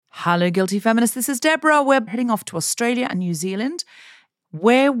Hello, Guilty Feminists. This is Deborah. We're heading off to Australia and New Zealand,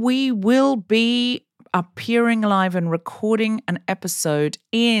 where we will be appearing live and recording an episode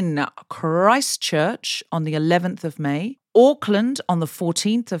in Christchurch on the 11th of May, Auckland on the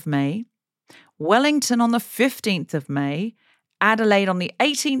 14th of May, Wellington on the 15th of May, Adelaide on the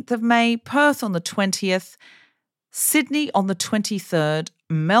 18th of May, Perth on the 20th, Sydney on the 23rd,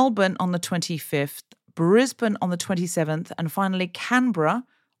 Melbourne on the 25th, Brisbane on the 27th, and finally Canberra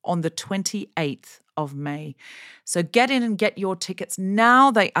on the 28th of May. So get in and get your tickets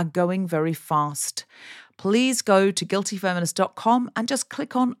now. They are going very fast. Please go to guiltyfeminist.com and just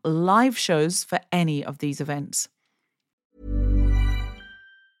click on live shows for any of these events.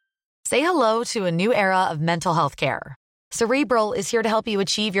 Say hello to a new era of mental health care. Cerebral is here to help you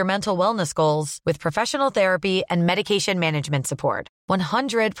achieve your mental wellness goals with professional therapy and medication management support.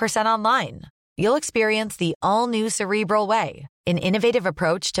 100% online. You'll experience the all-new Cerebral Way, an innovative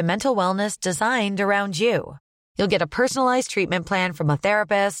approach to mental wellness designed around you. You'll get a personalized treatment plan from a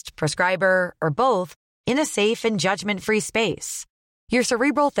therapist, prescriber, or both in a safe and judgment-free space. Your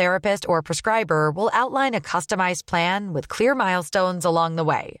Cerebral therapist or prescriber will outline a customized plan with clear milestones along the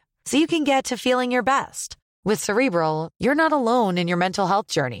way, so you can get to feeling your best. With Cerebral, you're not alone in your mental health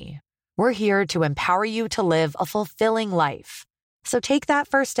journey. We're here to empower you to live a fulfilling life. So take that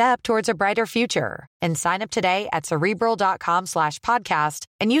first step towards a brighter future and sign up today at Cerebral.com/podcast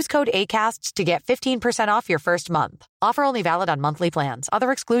and use code ACAST to get 15% off your first month. Offer only valid on monthly plans.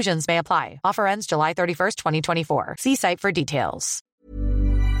 Other exclusions may apply. Offer ends July 31st, 2024. See site for details. I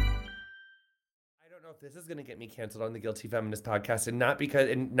don't know if this is going to get me canceled on the Guilty Feminist podcast, and not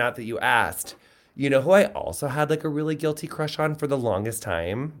that you asked. You know who I also had like a really guilty crush on for the longest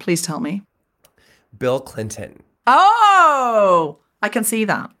time? Please tell me. Bill Clinton. Oh, I can see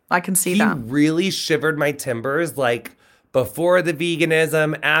that. He really shivered my timbers, like before the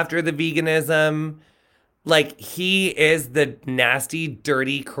veganism, after the veganism. Like he is the nasty,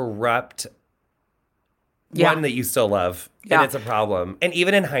 dirty, corrupt one that you still love. Yeah. And it's a problem. And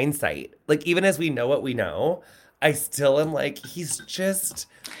even in hindsight, like even as we know what we know, I still am like, he's just,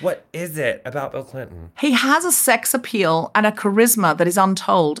 what is it about Bill Clinton? He has a sex appeal and a charisma that is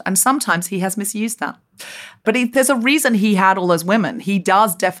untold, and sometimes he has misused that. But there's a reason he had all those women. He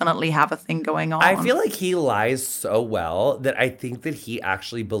does definitely have a thing going on. I feel like he lies so well that I think that he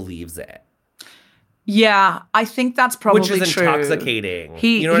actually believes it. Yeah, I think that's probably true. Which is intoxicating.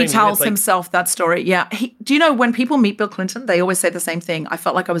 He tells himself that story. Yeah. Do you know, when people meet Bill Clinton, they always say the same thing. I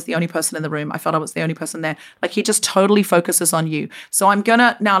felt like I was the only person in the room. I felt I was the only person there. Like he just totally focuses on you. So I'm going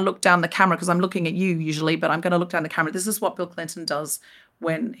to now look down the camera because I'm looking at you usually, but I'm going to look down the camera. This is what Bill Clinton does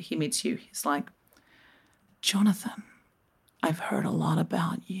when he meets you. He's like, Jonathan, I've heard a lot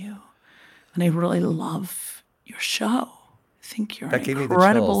about you and I really love your show. I think you're an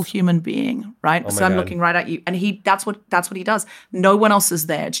incredible human being, right? So I'm looking right at you. And that's what he does. No one else is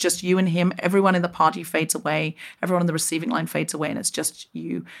there. It's just you and him. Everyone in the party fades away. Everyone on the receiving line fades away. And it's just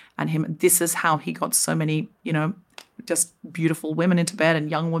you and him. This is how he got so many, just beautiful women into bed and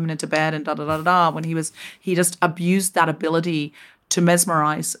young women into bed and da-da-da-da-da. When he just abused that ability to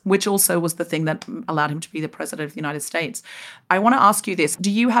mesmerize, which also was the thing that allowed him to be the president of the United States. I want to ask you this.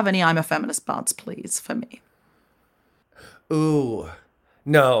 Do you have any I'm a Feminist buds, please, for me? Ooh,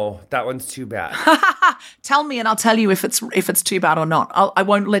 no, that one's too bad. Tell me and I'll tell you if it's too bad or not. I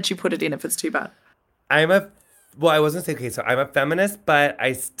won't let you put it in if it's too bad. I was going to say, okay, so I'm a feminist, but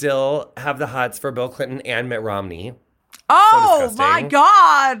I still have the hots for Bill Clinton and Mitt Romney. Oh, so my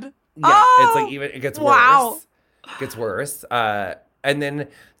God. Yeah, it's like even, it gets worse. Wow. It gets worse. And then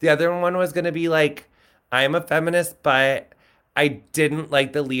the other one was going to be like, I'm a feminist, but I didn't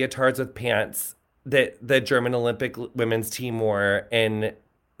like the leotards with pants that the German Olympic women's team wore in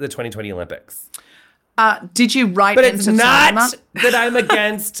the 2020 Olympics. Did you write but into it's not that I'm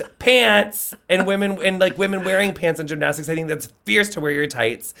against pants and women wearing pants in gymnastics. I think that's fierce to wear your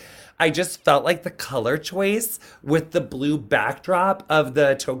tights. I just felt like the color choice with the blue backdrop of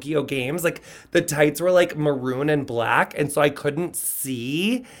the Tokyo Games, like the tights were like maroon and black, and so I couldn't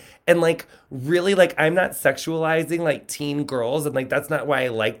see. And like really, like I'm not sexualizing like teen girls, and like that's not why I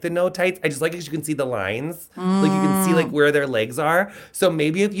like the no tights. I just like because you can see the lines, like you can see like where their legs are. So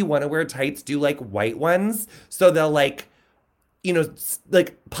maybe if you want to wear tights, do like white ones, so they'll like,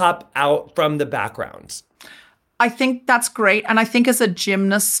 like pop out from the background. I think that's great. And I think as a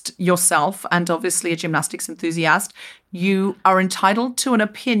gymnast yourself, and obviously a gymnastics enthusiast, you are entitled to an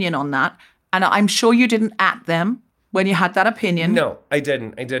opinion on that. And I'm sure you didn't at them when you had that opinion. No, I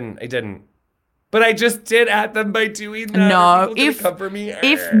didn't. But I just did at them by doing that. No, come for me?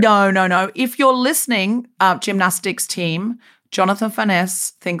 No. If you're listening, gymnastics team, Jonathan Van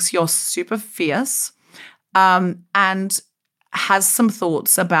Ness thinks you're super fierce and has some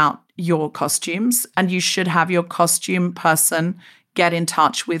thoughts about your costumes, and you should have your costume person get in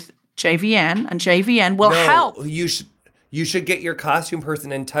touch with JVN, and JVN will help. You should get your costume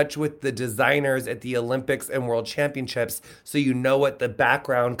person in touch with the designers at the Olympics and World Championships so you know what the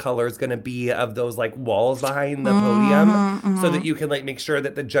background color is going to be of those like walls behind the podium so that you can like make sure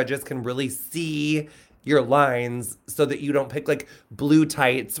that the judges can really see your lines so that you don't pick like blue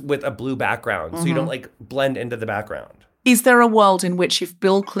tights with a blue background so you don't like blend into the background. Is there a world in which if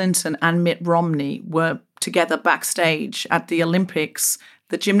Bill Clinton and Mitt Romney were together backstage at the Olympics,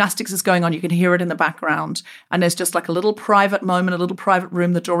 the gymnastics is going on, you can hear it in the background, and there's just like a little private moment, a little private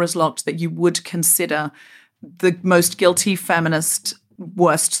room, the door is locked, that you would consider the most guilty feminist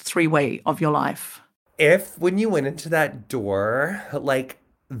worst three-way of your life? If when you went into that door, like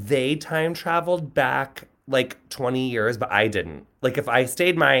they time traveled back like 20 years, but I didn't. Like if I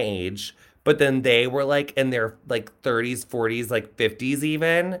stayed my age, but then they were like in their like 30s, 40s, like 50s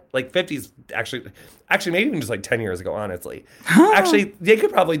even. Like 50s, actually maybe even just like 10 years ago, honestly. Actually, they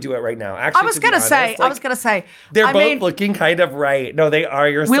could probably do it right now. Actually, I was going to say. They're both looking kind of right. No, they are.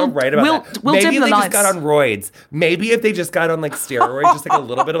 You're so right about that. Maybe if they just got on roids. Maybe if they just got on like steroids, just like a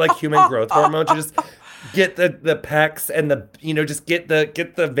little bit of like human growth hormone to just get the pecs and the, just get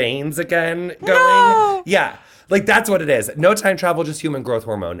the veins again going. No. Yeah. Like, that's what it is. No time travel, just human growth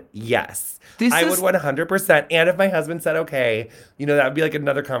hormone. Yes. I would 100%. And if my husband said, okay, that would be like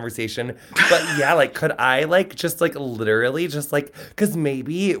another conversation. But yeah, like, could I like just like literally just like, because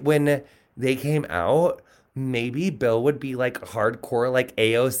maybe when they came out, maybe Bill would be like hardcore, like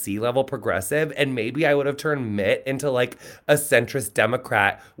AOC level progressive. And maybe I would have turned Mitt into like a centrist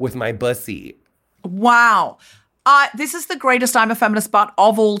Democrat with my bussy. Wow. This is the greatest I'm a Feminist butt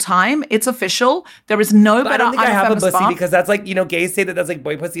of all time. It's official. There is no better I'm a Feminist butt. I don't think I have a bussy because that's like, gays say that that's like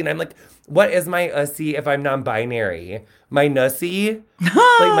boy pussy. And I'm like, what is my ussy if I'm non-binary? My nussy?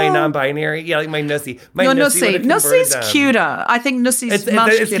 Like my non-binary? Yeah, like my nussy. Your nussy. Nussy's cuter. I think nussy's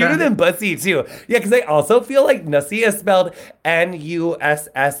much cuter. It's cuter than bussy too. Yeah, because I also feel like nussy is spelled Nussie.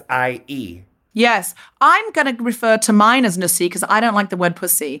 Yes, I'm going to refer to mine as Nussie because I don't like the word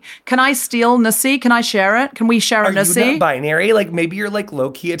pussy. Can I steal Nussie? Can I share it? Can we share a Nussie? Are you non-binary? Like maybe you're like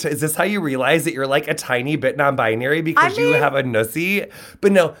low-key. Is this how you realize that you're like a tiny bit non-binary because you have a Nussie?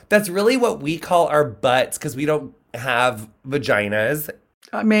 But no, that's really what we call our butts because we don't have vaginas.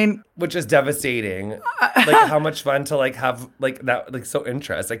 I mean, which is devastating. Like how much fun to like have like that, like so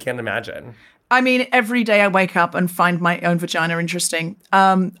interest. I can't imagine. I mean, every day I wake up and find my own vagina interesting.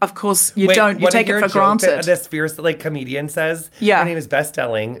 Of course, you don't. You take it for granted. This fierce like comedian says. Yeah. Her name is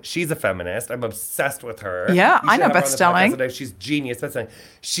Best-Selling. She's a feminist. I'm obsessed with her. Yeah, I know Best-Selling. She's genius. Best-Selling.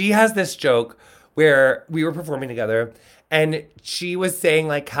 She has this joke where we were performing together, and she was saying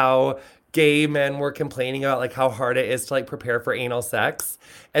like how gay men were complaining about like how hard it is to like prepare for anal sex.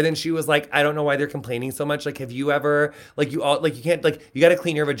 And then she was like, I don't know why they're complaining so much. Like, have you ever, like you all, like you can't, like you got to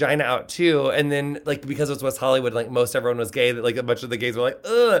clean your vagina out too. And then like, because it was West Hollywood, like most everyone was gay, that like a bunch of the gays were like,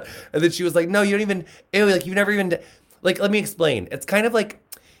 ugh. And then she was like, no, you don't even, ew, like you've never even, like, let me explain. It's kind of like,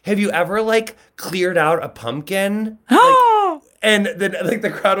 have you ever like cleared out a pumpkin? Like, and then like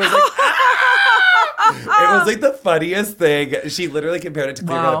the crowd was like, it was like the funniest thing. She literally compared it to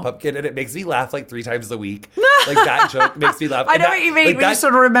clearing out a pumpkin, and it makes me laugh like 3 times a week. Like that joke makes me laugh. I know what you mean. Like when you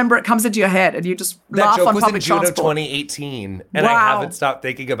sort of remember it comes into your head, and you just laugh on public transport. That joke was in June of 2018, and I haven't stopped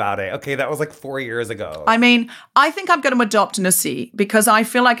thinking about it. Okay, that was like 4 years ago. I mean, I think I'm going to adopt Nussie because I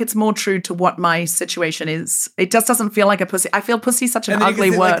feel like it's more true to what my situation is. It just doesn't feel like a pussy. I feel pussy such an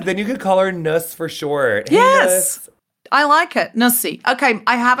ugly word. Like, then you could call her Nuss for short. Yes, hey, I like it. Nussie. Okay,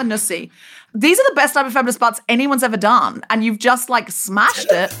 I have a Nussie. These are the best I'm a Feminist butts anyone's ever done, and you've just like smashed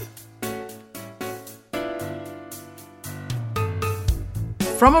it.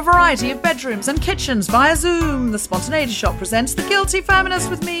 From a variety of bedrooms and kitchens via Zoom, the Spontaneity Shop presents The Guilty Feminist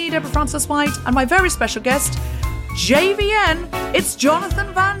with me, Deborah Frances White, and my very special guest, JVN. It's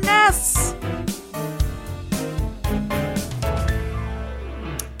Jonathan Van Ness.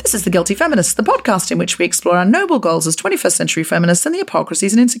 This is The Guilty Feminist, the podcast in which we explore our noble goals as 21st century feminists and the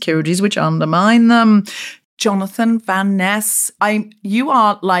hypocrisies and insecurities which undermine them. Jonathan Van Ness, you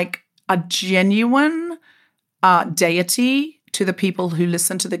are like a genuine deity to the people who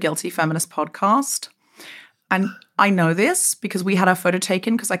listen to the Guilty Feminist podcast. And I know this because we had our photo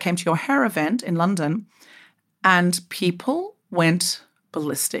taken because I came to your hair event in London and people went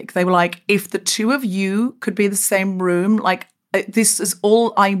ballistic. They were like, if the two of you could be in the same room, like, this is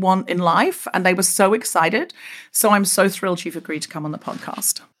all I want in life. And they were so excited. So I'm so thrilled you've agreed to come on the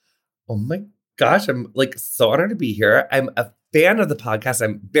podcast. Oh my gosh. I'm like so honored to be here. I'm a fan of the podcast.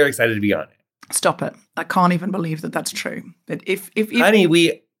 I'm very excited to be on it. Stop it. I can't even believe that that's true. But if Honey,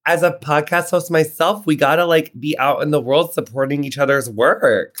 we, as a podcast host myself, we got to like be out in the world supporting each other's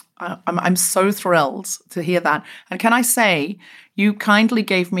work. I'm so thrilled to hear that. And can I say, you kindly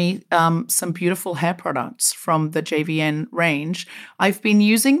gave me some beautiful hair products from the JVN range. I've been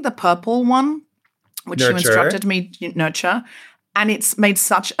using the purple one, which Nurture. you instructed me to nurture. And it's made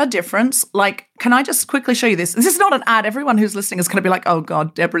such a difference. Like, can I just quickly show you this? This is not an ad. Everyone who's listening is going to be like, oh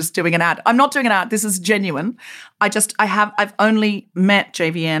God, Deborah's doing an ad. I'm not doing an ad. This is genuine. I've only met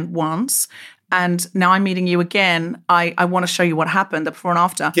JVN once. And now I'm meeting you again. I want to show you what happened, the before and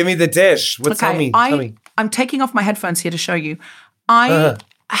after. Give me the dish. Tell me. I'm taking off my headphones here to show you. I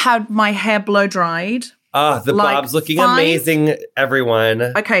had my hair blow dried. The bob's looking amazing, everyone.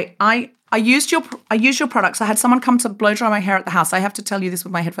 Okay, I used your products. I had someone come to blow dry my hair at the house. I have to tell you this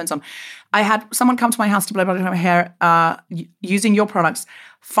with my headphones on. I had someone come to my house to blow dry my hair using your products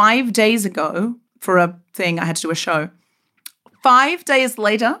 5 days ago for a thing. I had to do a show. 5 days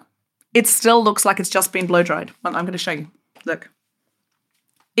later, it still looks like it's just been blow dried. I'm going to show you. Look.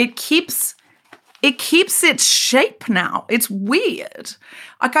 It keeps its shape now. It's weird.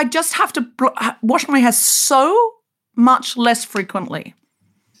 Like I just have to wash my hair so much less frequently.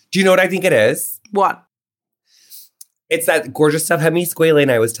 Do you know what I think it is? What? It's that gorgeous stuff, hemisqualane,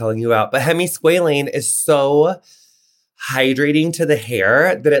 I was telling you about. But hemisqualane is so hydrating to the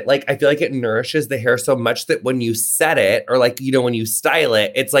hair that it like, I feel like it nourishes the hair so much that when you set it or like, you know, when you style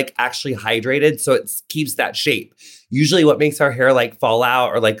it, it's like actually hydrated. So it keeps that shape. Usually what makes our hair like fall out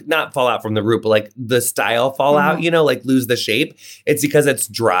or like not fall out from the root, but like the style fall out, you know, like lose the shape. It's because it's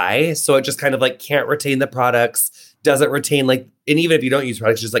dry. So it just kind of like can't retain the products. Doesn't retain like, and even if you don't use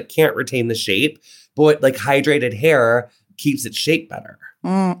products, just like can't retain the shape. But like hydrated hair keeps its shape better.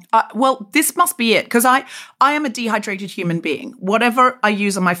 Well, this must be it because I am a dehydrated human being. Whatever I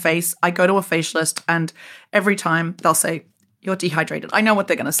use on my face, I go to a facialist and every time they'll say, you're dehydrated. I know what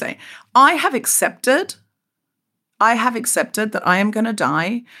they're going to say. I have accepted that I am going to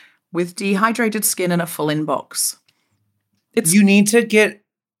die with dehydrated skin and a full inbox. You need to get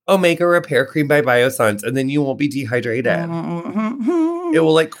Omega Repair Cream by Biossance, and then you won't be dehydrated. It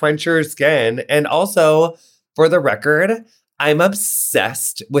will like quench your skin. And also, for the record, I'm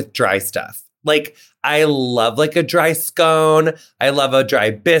obsessed with dry stuff. Like, I love like a dry scone. I love a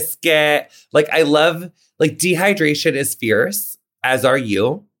dry biscuit. Like, I love, like, dehydration is fierce, as are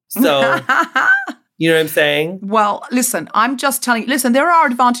you. So, you know what I'm saying? Well, listen, I'm just telling you, listen, there are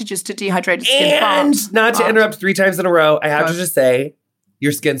advantages to dehydrated skin. And not to interrupt 3 times in a row, I have to just say,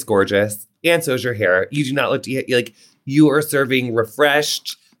 your skin's gorgeous, and so is your hair. You do not look like you are serving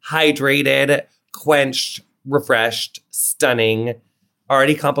refreshed, hydrated, quenched, refreshed, stunning.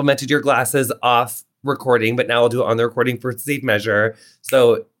 Already complimented your glasses off recording, but now I'll do it on the recording for safe measure.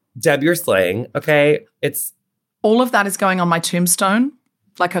 So, Deb, you're slaying, okay? It's all of that is going on my tombstone,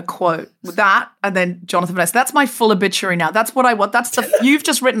 like a quote. With that, and then Jonathan Ness. That's my full obituary now. That's what I want. You've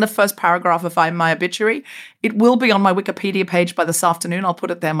just written the first paragraph of my obituary. It will be on my Wikipedia page by this afternoon. I'll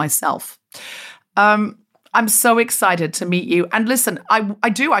put it there myself. I'm so excited to meet you. And listen, I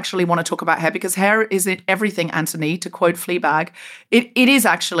do actually want to talk about hair because hair is everything, Anthony, to quote Fleabag. It is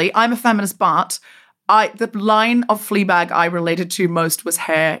actually. I'm a feminist, but the line of Fleabag I related to most was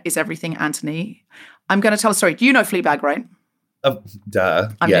hair is everything, Anthony. I'm going to tell a story. Do you know Fleabag, right? Duh.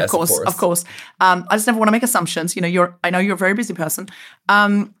 I mean, yes, of course. I just never want to make assumptions. You know, I know you're a very busy person.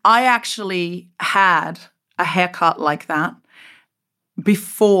 I actually had a haircut like that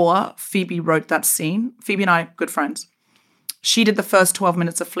before Phoebe wrote that scene. Phoebe and I are good friends. She did the first 12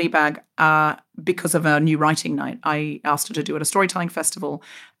 minutes of Fleabag because of a new writing night. I asked her to do it at a storytelling festival.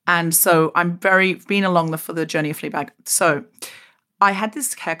 And so I'm been along for the journey of Fleabag. So I had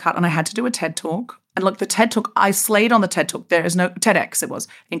this haircut and I had to do a TED Talk. And look, the TED Talk, I slayed on the TED Talk. There is no, TEDx it was,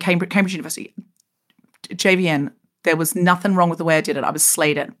 in Cambridge University. JVN, there was nothing wrong with the way I did it. I was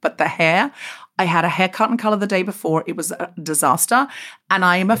slayed it. But the hair, I had a haircut and color the day before. It was a disaster. And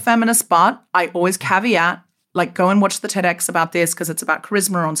I am a feminist, but I always caveat, like, go and watch the TEDx about this because it's about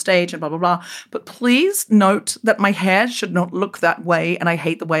charisma on stage and blah, blah, blah. But please note that my hair should not look that way. And I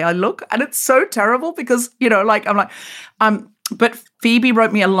hate the way I look. And it's so terrible because, you know, like, I'm like, but Phoebe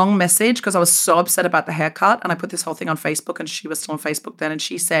wrote me a long message because I was so upset about the haircut. And I put this whole thing on Facebook and she was still on Facebook then. And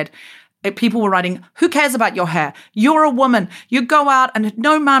she said, people were writing, who cares about your hair? You're a woman. You go out and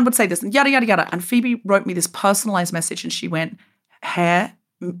no man would say this and yada, yada, yada. And Phoebe wrote me this personalized message and she went, hair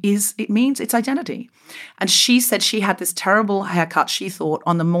means its identity. And she said she had this terrible haircut, she thought,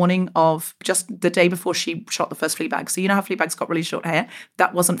 on the morning of just the day before she shot the first Fleabag. So you know how Fleabag's got really short hair?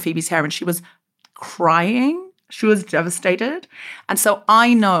 That wasn't Phoebe's hair. And she was crying. She was devastated. And so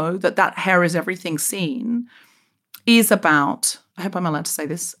I know that hair is everything scene is about, I hope I'm allowed to say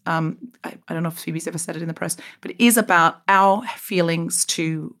this. I don't know if Phoebe's ever said it in the press, but it is about our feelings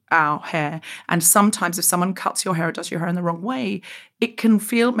to our hair. And sometimes if someone cuts your hair or does your hair in the wrong way, it can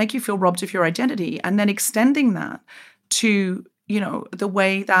make you feel robbed of your identity. And then extending that to, the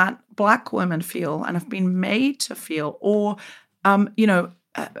way that Black women feel and have been made to feel, or,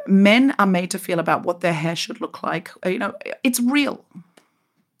 men are made to feel about what their hair should look like. It's real.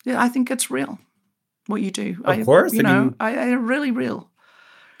 Yeah, I think it's real. What you do. Of course. I really real.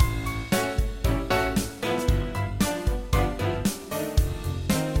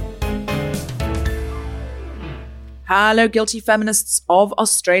 Hello, guilty feminists of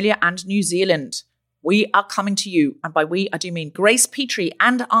Australia and New Zealand. We are coming to you, and by we, I do mean Grace Petrie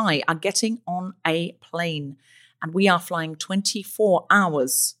and I are getting on a plane, and we are flying 24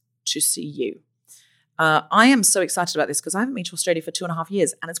 hours to see you. I am so excited about this because I haven't been to Australia for 2.5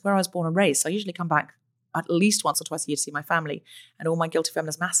 years, and it's where I was born and raised. So I usually come back at least once or twice a year to see my family, and all my guilty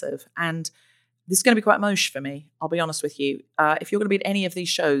feminists massive. And this is going to be quite mosh for me, I'll be honest with you. If you're going to be at any of these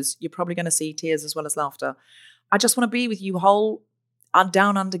shows, you're probably going to see tears as well as laughter. I just want to be with you whole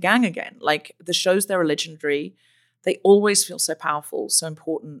down under gang again. Like, the shows there are legendary. They always feel so powerful, so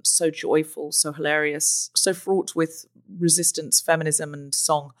important, so joyful, so hilarious, so fraught with resistance, feminism, and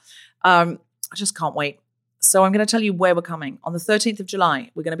song. I just can't wait. So I'm going to tell you where we're coming. On the 13th of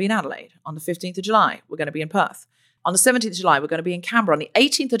July, we're going to be in Adelaide. On the 15th of July, we're going to be in Perth. On the 17th of July, we're going to be in Canberra. On the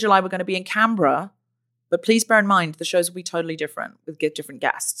 18th of July, we're going to be in Canberra. But please bear in mind, the shows will be totally different with different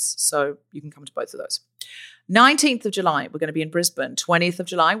guests. So you can come to both of those. 19th of July, we're going to be in Brisbane. 20th of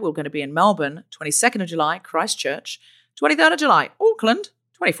July, we're going to be in Melbourne. 22nd of July, Christchurch. 23rd of July, Auckland.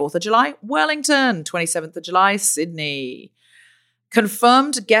 24th of July, Wellington. 27th of July, Sydney.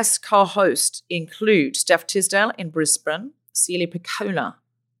 Confirmed guest co-hosts include Steph Tisdale in Brisbane, Celia Piccola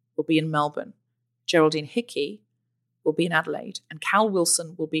will be in Melbourne, Geraldine Hickey will be in Adelaide, and Cal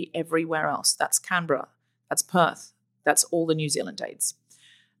Wilson will be everywhere else. That's Canberra, that's Perth, that's all the New Zealand dates.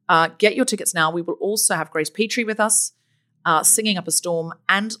 Get your tickets now. We will also have Grace Petrie with us, singing up a storm,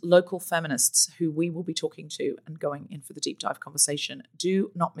 and local feminists who we will be talking to and going in for the deep dive conversation.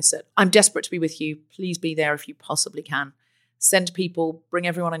 Do not miss it. I'm desperate to be with you. Please be there if you possibly can. Send people, bring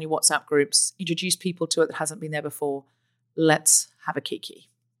everyone on your WhatsApp groups, introduce people to it that hasn't been there before. Let's have a kiki.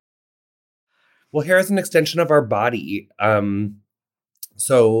 Well, hair is an extension of our body. And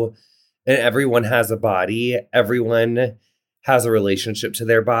everyone has a body. Everyone has a relationship to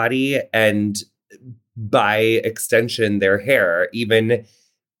their body. And by extension, their hair. Even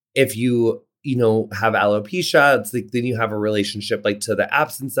if you have alopecia, it's like then you have a relationship like to the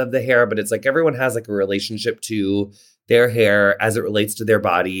absence of the hair. But it's like everyone has like a relationship to their hair as it relates to their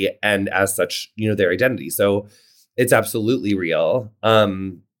body and as such, their identity. So it's absolutely real.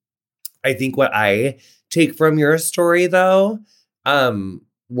 I think what I take from your story though,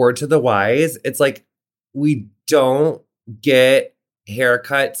 word to the wise, it's like we don't get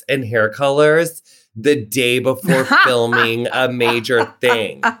haircuts and hair colors the day before filming a major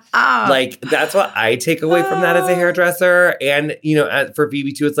thing. Like that's what I take away from that as a hairdresser. And, for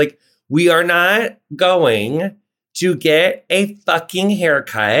Phoebe too, it's like, we are not going to get a fucking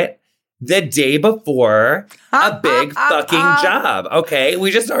haircut the day before a big fucking job, okay?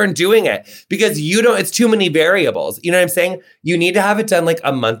 We just aren't doing it because it's too many variables. You know what I'm saying? You need to have it done like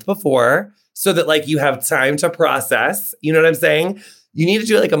a month before so that like you have time to process. You know what I'm saying? You need to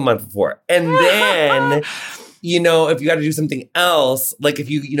do it like a month before. And then, if you got to do something else, like if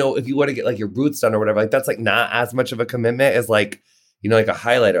you want to get like your roots done or whatever, like that's like not as much of a commitment as like, like a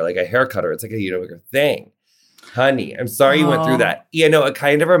highlighter, like a hair cutter. It's like a, like a thing. Honey, I'm sorry you went through that. It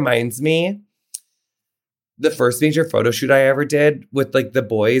kind of reminds me the first major photo shoot I ever did with like the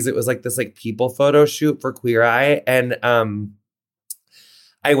boys. It was like this like people photo shoot for Queer Eye. And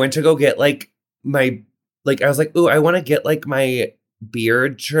I went to go get like I was like, ooh, I want to get like my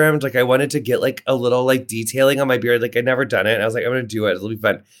beard trimmed. Like I wanted to get like a little like detailing on my beard. Like I'd never done it. And I was like, I'm going to do it. It'll be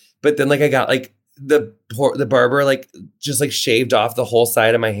fun. But then like I got like the barber like just like shaved off the whole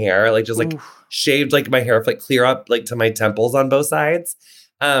side of my hair. Like just like shaved like my hair like clear up like to my temples on both sides.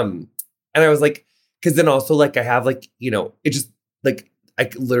 And I was like, because then also like I have like, it just like I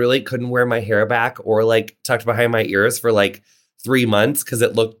literally couldn't wear my hair back or like tucked behind my ears for like 3 months because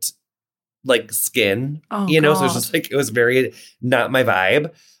it looked like skin, God. So it's just like it was very not my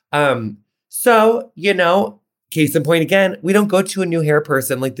vibe. So, case in point again, we don't go to a new hair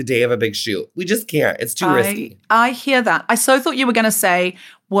person like the day of a big shoot. We just can't. It's too risky. I hear that. I so thought you were going to say,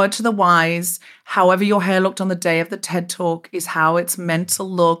 word to the wise, however your hair looked on the day of the TED Talk is how it's meant to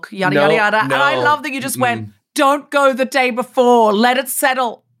look, yada, yada, yada. No. And I love that you just went, Don't go the day before. Let it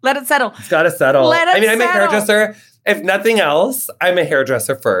settle. Let it settle. It's got to settle. Let it I'm a settle. hairdresser. If nothing else, I'm a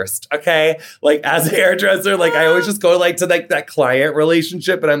hairdresser first, okay? Like, as a hairdresser, like, I always just go, like, to, like, that client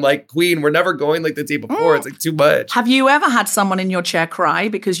relationship, and I'm like, queen, we're never going, like, the day before. It's, like, too much. Have you ever had someone in your chair cry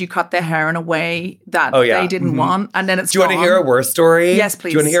because you cut their hair in a way that they didn't want, and then it's Do you want to hear a worse story? Yes,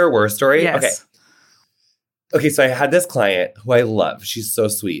 please. Do you want to hear a worse story? Yes. Okay, so I had this client who I love. She's so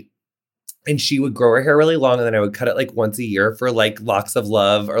sweet. And she would grow her hair really long, and then I would cut it like once a year for like locks of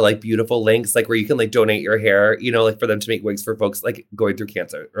love or like beautiful links, like where you can like donate your hair, you know, like for them to make wigs for folks like going through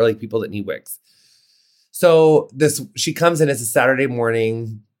cancer or like people that need wigs. So she comes in, it's a Saturday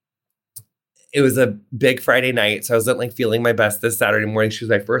morning. It was a big Friday night. So I wasn't like feeling my best this Saturday morning. She was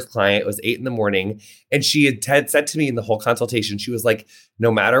my first client. It was 8 a.m. And she had said to me in the whole consultation, she was like,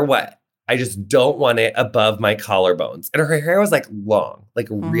 no matter what, I just don't want it above my collarbones. And her hair was like long, like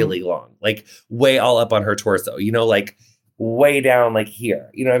really long, like way all up on her torso, you know, like way down like here.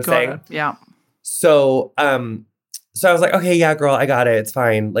 You know what I'm saying? Yeah. So so I was like, okay, yeah, girl, I got it. It's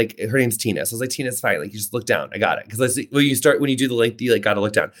fine. Like, her name's Tina. So I was like, Tina's fine. Like, you just look down. I got it. Because when you do the length, you like got to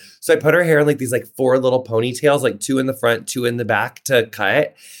look down. So I put her hair in like these like 4 little ponytails, like 2 in the front, 2 in the back to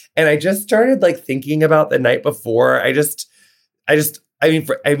cut. And I just started like thinking about the night before. I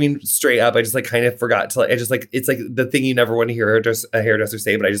mean, straight up, I just like kind of forgot to like, I just like, it's like the thing you never want to hear a hairdresser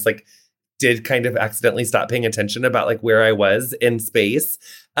say, but I just like did kind of accidentally stop paying attention about like where I was in space.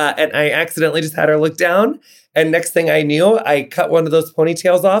 And I accidentally just had her look down. And next thing I knew, I cut one of those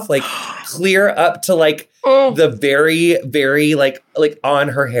ponytails off, like clear up to like the very, very like on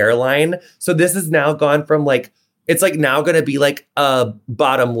her hairline. So this has now gone from like, it's like now going to be like a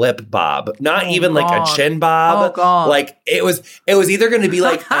bottom lip bob, not even like a chin bob. Oh God. Like it was either going to be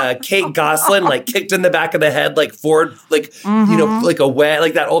like Kate Gosselin, like kicked in the back of the head, like forward, like, you know, like a wet,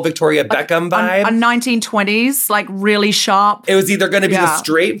 like that old Victoria Beckham vibe. A 1920s, like really sharp. It was either going to be the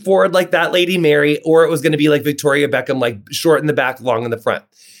straightforward, like that Lady Mary, or it was going to be like Victoria Beckham, like short in the back, long in the front.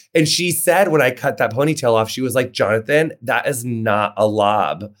 And she said when I cut that ponytail off, she was like, Jonathan, that is not a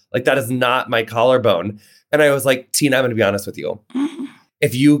lob. Like that is not my collarbone. And I was like, Tina, I'm going to be honest with you.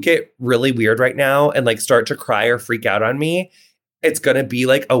 If you get really weird right now and like start to cry or freak out on me, it's going to be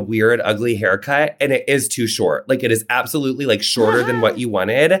like a weird, ugly haircut. And it is too short. Like it is absolutely like shorter than what you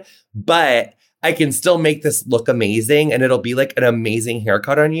wanted. But I can still make this look amazing. And it'll be like an amazing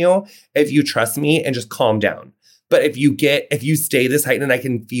haircut on you if you trust me and just calm down. But if you stay this height and I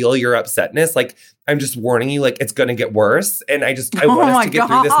can feel your upsetness, like I'm just warning you, like it's going to get worse. And I want us to get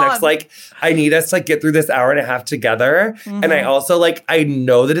through this next, like I need us to like, get through this hour and a half together. Mm-hmm. And I also like, I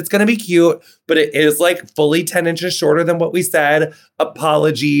know that it's going to be cute, but it is like fully 10 inches shorter than what we said.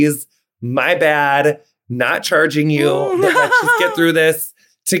 Apologies. My bad. Not charging you. But let's just get through this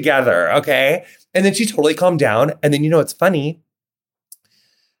together. Okay. And then she totally calmed down. And then, you know, it's funny.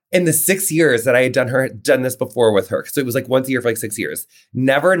 In the 6 years that I had done this before with her, so it was like once a year for like 6 years,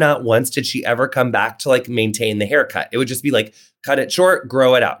 not once did she ever come back to like maintain the haircut. It would just be like, cut it short,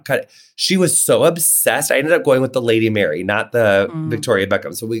 grow it out, cut it. She was so obsessed. I ended up going with the Lady Mary, not the Victoria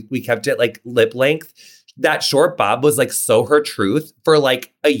Beckham. So we kept it like lip length. That short bob was like so her truth for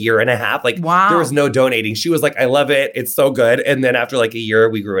like a year and a half. Like there was no donating. She was like, I love it. It's so good. And then after like a year,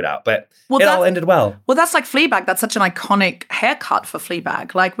 we grew it out. But it all ended well. Well, that's like Fleabag. That's such an iconic haircut for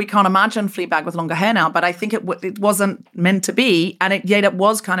Fleabag. Like we can't imagine Fleabag with longer hair now, but I think it wasn't meant to be. And it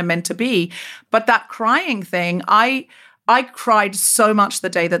was kind of meant to be. But that crying thing, I cried so much the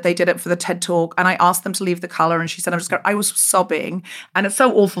day that they did it for the TED Talk, and I asked them to leave the color, and she said, I was sobbing, and it's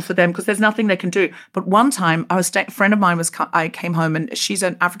so awful for them because there's nothing they can do. But one time, a friend of mine I came home, and she's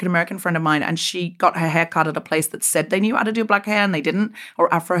an African-American friend of mine, and she got her hair cut at a place that said they knew how to do black hair, and they didn't,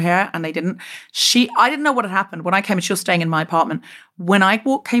 or Afro hair, and they didn't. I didn't know what had happened. When I came in, she was staying in my apartment. When I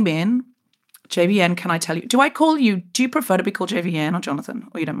came in, JVN, can I tell you? Do you prefer to be called JVN or Jonathan?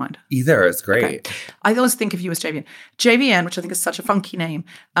 Or you don't mind? Either is great. Okay. I always think of you as JVN. JVN, which I think is such a funky name.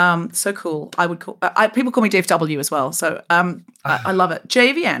 So cool. I would call, people call me Dave W as well. So I love it.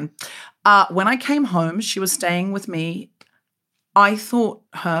 JVN. When I came home, she was staying with me. I thought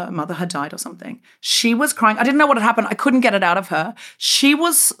her mother had died or something. She was crying. I didn't know what had happened. I couldn't get it out of her. She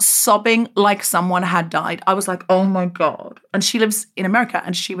was sobbing like someone had died. I was like, oh my God. And she lives in America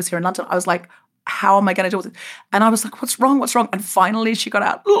and she was here in London. I was like, how am I going to deal with it? And I was like, what's wrong? What's wrong? And finally she got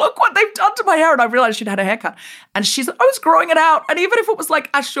out, look what they've done to my hair. And I realized she'd had a haircut. And she's like, I was growing it out. And even if it was like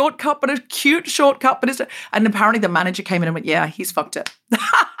a shortcut, but a cute shortcut, and apparently the manager came in and went, yeah, he's fucked it.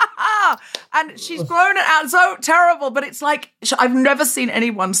 And she's grown it out so terrible. But it's like, I've never seen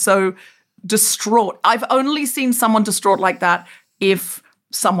anyone so distraught. I've only seen someone distraught like that if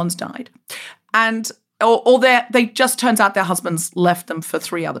someone's died. And or they just turns out their husbands left them for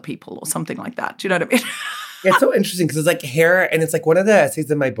 3 other people or something like that. Do you know what I mean? It's so interesting because it's like hair, and it's like one of the essays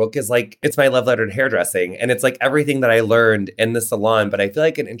in my book is like, it's my love letter to hairdressing. And it's like everything that I learned in the salon. But I feel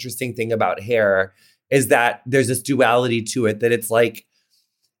like an interesting thing about hair is that there's this duality to it, that it's like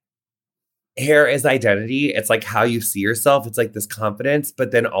hair is identity. It's like how you see yourself. It's like this confidence,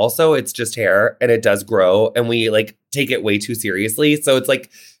 but then also it's just hair and it does grow and we like take it way too seriously. So it's like,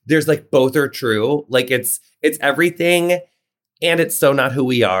 there's like both are true. Like it's everything. And it's so not who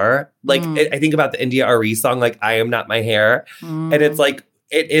we are. Like, I think about the India Arie song, like, I am not my hair. And it's like,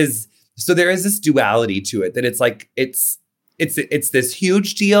 it is. So there is this duality to it that it's like, it's this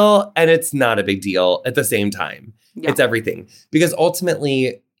huge deal and it's not a big deal at the same time. Yeah. It's everything. Because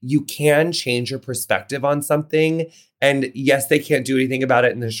ultimately, you can change your perspective on something. And yes, they can't do anything about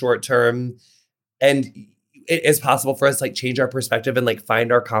it in the short term. And it is possible for us to like change our perspective and like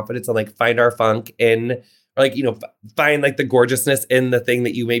find our confidence and like find our funk in, or like, you know, find like the gorgeousness in the thing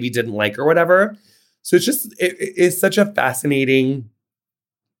that you maybe didn't like or whatever. So it's just, it is such a fascinating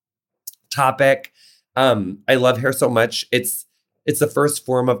topic. I love hair so much. It's the first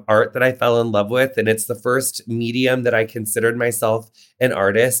form of art that I fell in love with. And it's the first medium that I considered myself an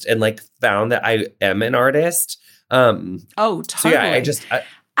artist and like found that I am an artist. Totally. So yeah,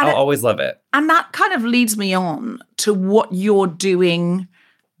 I'll always love it. And that kind of leads me on to what you're doing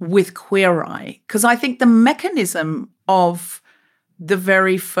with Queer Eye, because I think the mechanism of the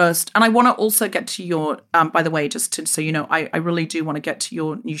very first, and I want to also get to your, by the way, just to, so you know, I really do want to get to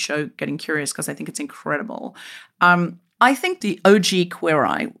your new show, Getting Curious, because I think it's incredible. I think the OG Queer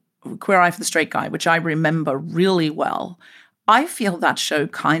Eye for the Straight Guy, which I remember really well, I feel that show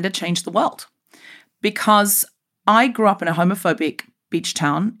kind of changed the world, because I grew up in a homophobic beach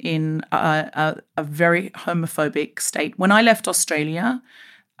town in a very homophobic state. When I left Australia,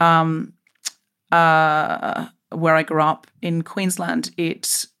 where I grew up in Queensland,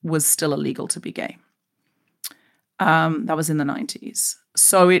 it was still illegal to be gay. That was in the 90s.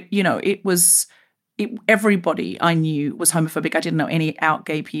 So everybody I knew was homophobic. I didn't know any out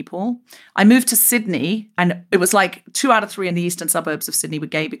gay people. I moved to Sydney, and it was like 2 out of 3 in the eastern suburbs of Sydney were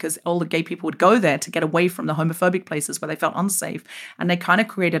gay, because all the gay people would go there to get away from the homophobic places where they felt unsafe. And they kind of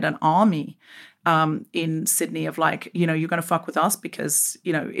created an army in Sydney of like, you know, you're going to fuck with us because,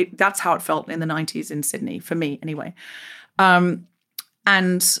 you know, that's how it felt in the 90s in Sydney, for me anyway. When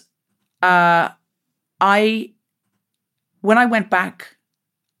I went back,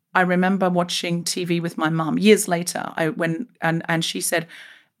 I remember watching TV with my mum years later. She said,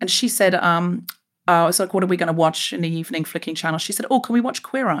 I was like, what are we going to watch in the evening flicking channel? She said, oh, can we watch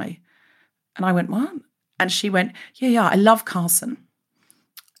Queer Eye? And I went, what? And she went, yeah, I love Carson.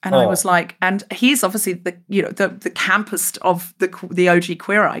 And I was like, and he's obviously the campest of the OG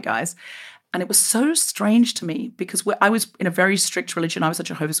Queer Eye guys. And it was so strange to me because I was in a very strict religion. I was a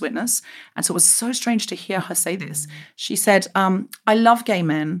Jehovah's Witness. And so it was so strange to hear her say this. She said, I love gay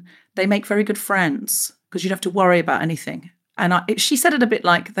men. They make very good friends because you don't have to worry about anything. And she said it a bit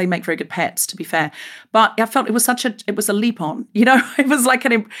like they make very good pets, to be fair. But I felt it was a leap on, you know, it was like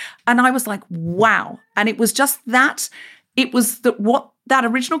and I was like, wow. And it was just that, it was what that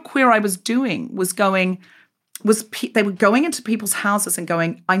original Queer Eye was doing they were going into people's houses and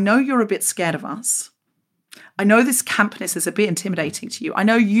going, I know you're a bit scared of us. I know this campness is a bit intimidating to you. I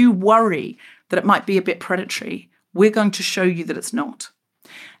know you worry that it might be a bit predatory. We're going to show you that it's not.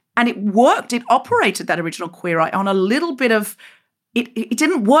 And it worked. It operated, that original Queer Eye, on a little bit of, it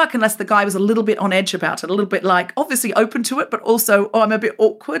didn't work unless the guy was a little bit on edge about it, a little bit like, obviously open to it, but also, I'm a bit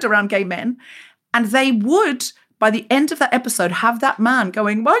awkward around gay men. And they would, by the end of that episode, have that man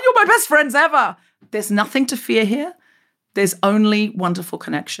going, well, you're my best friends ever. There's nothing to fear here. There's only wonderful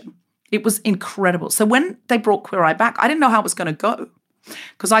connection. It was incredible. So when they brought Queer Eye back, I didn't know how it was going to go,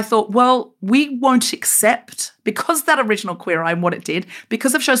 because I thought, well, we won't accept, because that original Queer Eye and what it did,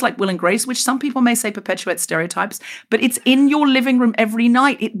 because of shows like Will and Grace, which some people may say perpetuate stereotypes, but it's in your living room every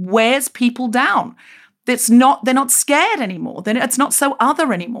night. It wears people down. They're not scared anymore. Then it's not so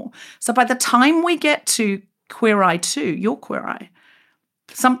other anymore. So by the time we get to Queer Eye 2, your Queer Eye,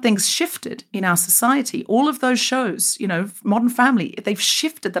 something's shifted in our society. All of those shows, you know, Modern Family, they've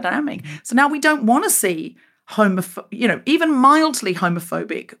shifted the dynamic. So now we don't want to see even mildly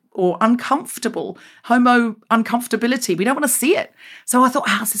homophobic or uncomfortable, uncomfortability. We don't want to see it. So I thought,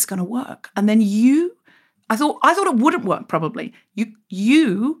 how's this going to work? And then I thought it wouldn't work probably.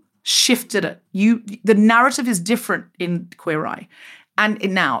 You shifted it. The narrative is different in Queer Eye.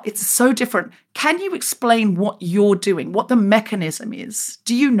 And now it's so different. Can you explain what you're doing, what the mechanism is?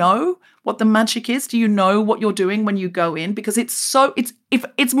 Do you know what the magic is? Do you know what you're doing when you go in? Because it's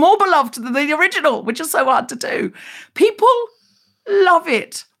more beloved than the original, which is so hard to do. People love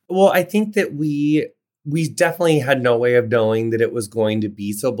it. Well, I think that we definitely had no way of knowing that it was going to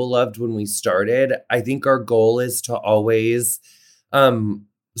be so beloved when we started. I think our goal is to always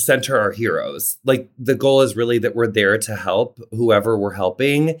center our heroes. Like the goal is really that we're there to help whoever we're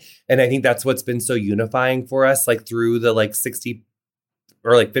helping. And I think that's what's been so unifying for us, like through the like 60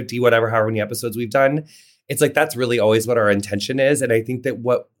 or like 50, whatever, however many episodes we've done. It's like, that's really always what our intention is. And I think that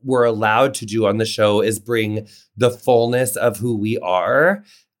what we're allowed to do on the show is bring the fullness of who we are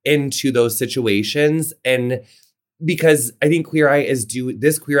into those situations. And because I think Queer Eye is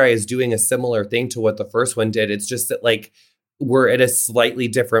doing a similar thing to what the first one did. It's just that like we're at a slightly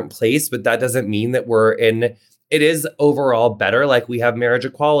different place, but that doesn't mean that it is overall better. Like we have marriage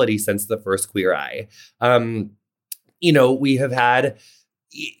equality since the first Queer Eye. We have had,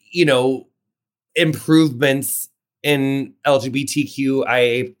 improvements in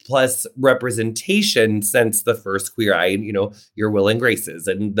LGBTQIA plus representation since the first Queer Eye, and your Will and Graces,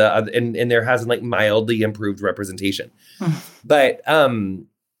 and there hasn't like mildly improved representation. But I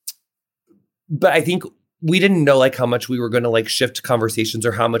think we didn't know like how much we were going to like shift conversations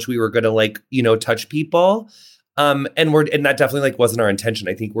or how much we were going to like, touch people. And that definitely like wasn't our intention.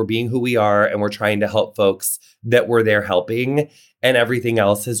 I think we're being who we are and we're trying to help folks that we're there helping, and everything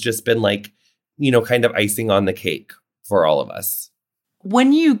else has just been like, kind of icing on the cake for all of us.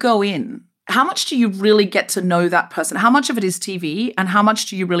 When you go in, how much do you really get to know that person? How much of it is TV and how much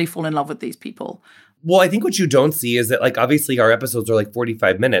do you really fall in love with these people? Well, I think what you don't see is that like, obviously our episodes are like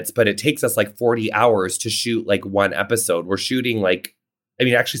 45 minutes, but it takes us like 40 hours to shoot like one episode. We're shooting like,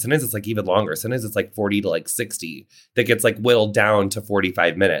 actually sometimes it's like even longer. Sometimes it's like 40 to like 60 that gets like whittled down to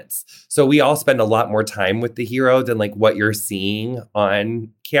 45 minutes. So we all spend a lot more time with the hero than like what you're seeing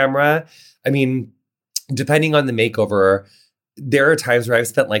on camera. Depending on the makeover, there are times where I've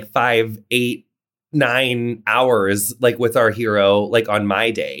spent like 5, 8, 9 hours like with our hero, like on my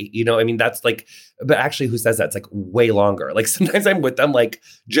day, that's like, but actually who says that? It's like way longer. Like sometimes I'm with them like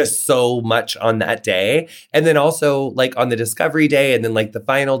just so much on that day. And then also like on the discovery day, and then like the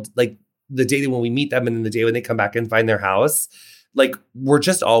final, like the day when we meet them, and then the day when they come back and find their house, like we're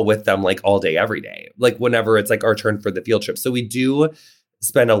just all with them like all day, every day, like whenever it's like our turn for the field trip. So we do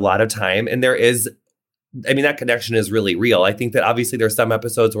spend a lot of time, and there is, that connection is really real. I think that obviously there's some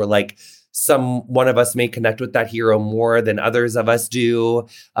episodes where like one of us may connect with that hero more than others of us do.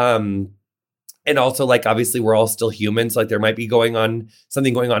 And also like, obviously we're all still humans. So, like there might be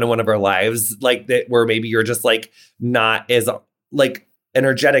something going on in one of our lives, like that where maybe you're just like not as like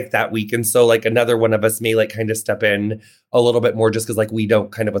energetic that week. And so like another one of us may like kind of step in a little bit more just because like we know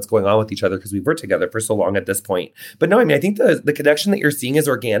kind of what's going on with each other because we've worked together for so long at this point. But no, I think the connection that you're seeing is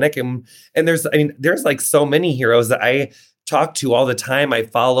organic, and there's like so many heroes that I talk to all the time.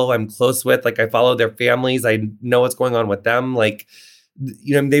 I'm close with, like I follow their families. I know what's going on with them. Like,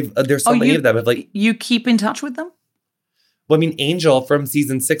 there's so many of them. Like, you keep in touch with them? Well, Angel from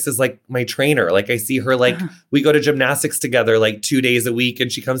season 6 is like my trainer. Like I see her, like we go to gymnastics together like 2 days a week, and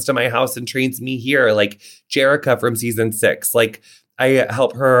she comes to my house and trains me here. Like Jerica from season 6, like I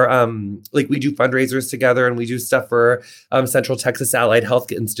help her, like we do fundraisers together, and we do stuff for Central Texas Allied Health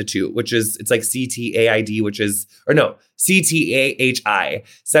Institute, it's like CTAID, CTAHI,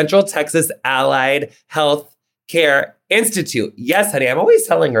 Central Texas Allied Health Care Institute. Yes, honey. I'm always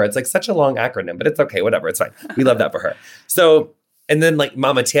telling her it's like such a long acronym, but it's okay. Whatever. It's fine. We love that for her. So, and then like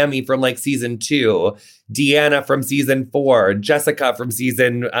Mama Tammy from like season 2, Deanna from season 4, Jessica from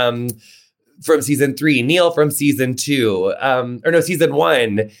season 3, Neil from season 2, season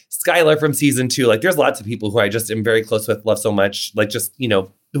 1, Skylar from season 2. Like there's lots of people who I just am very close with, love so much, like just,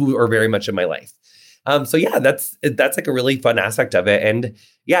 who are very much in my life. So yeah, that's like a really fun aspect of it. And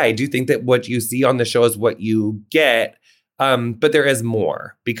yeah, I do think that what you see on the show is what you get. But there is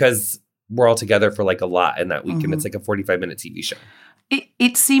more because we're all together for like a lot in that week, and it's like a 45-minute TV show.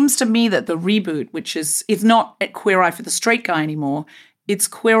 It seems to me that the reboot, which is, it's not a Queer Eye for the straight guy anymore. It's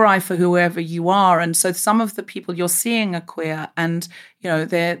Queer Eye for whoever you are. And so some of the people you're seeing are queer, and,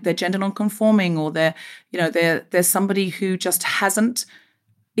 they're gender non-conforming, or they're somebody who just hasn't.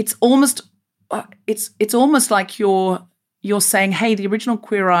 It's almost like you're saying, hey, the original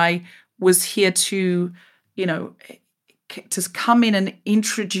Queer Eye was here to, to come in and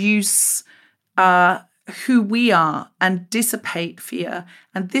introduce who we are and dissipate fear.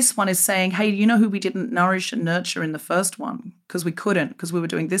 And this one is saying, hey, who we didn't nourish and nurture in the first one because we couldn't, because we were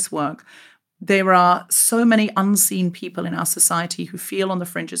doing this work. there are so many unseen people in our society who feel on the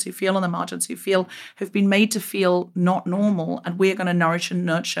fringes, who feel on the margins, who've been made to feel not normal. And we're going to nourish and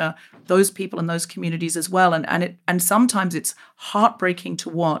nurture those people and those communities as well. And sometimes it's heartbreaking to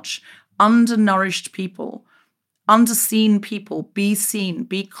watch undernourished people, underseen people be seen,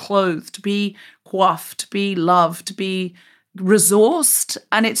 be clothed, be coiffed, be loved, be resourced.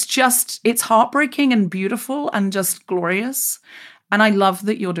 And it's heartbreaking and beautiful and just glorious. And I love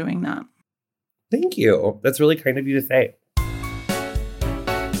that you're doing that. Thank you. That's really kind of you to say.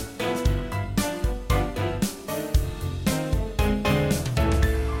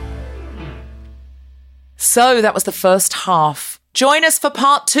 So that was the first half. Join us for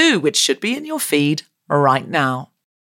part 2, which should be in your feed right now.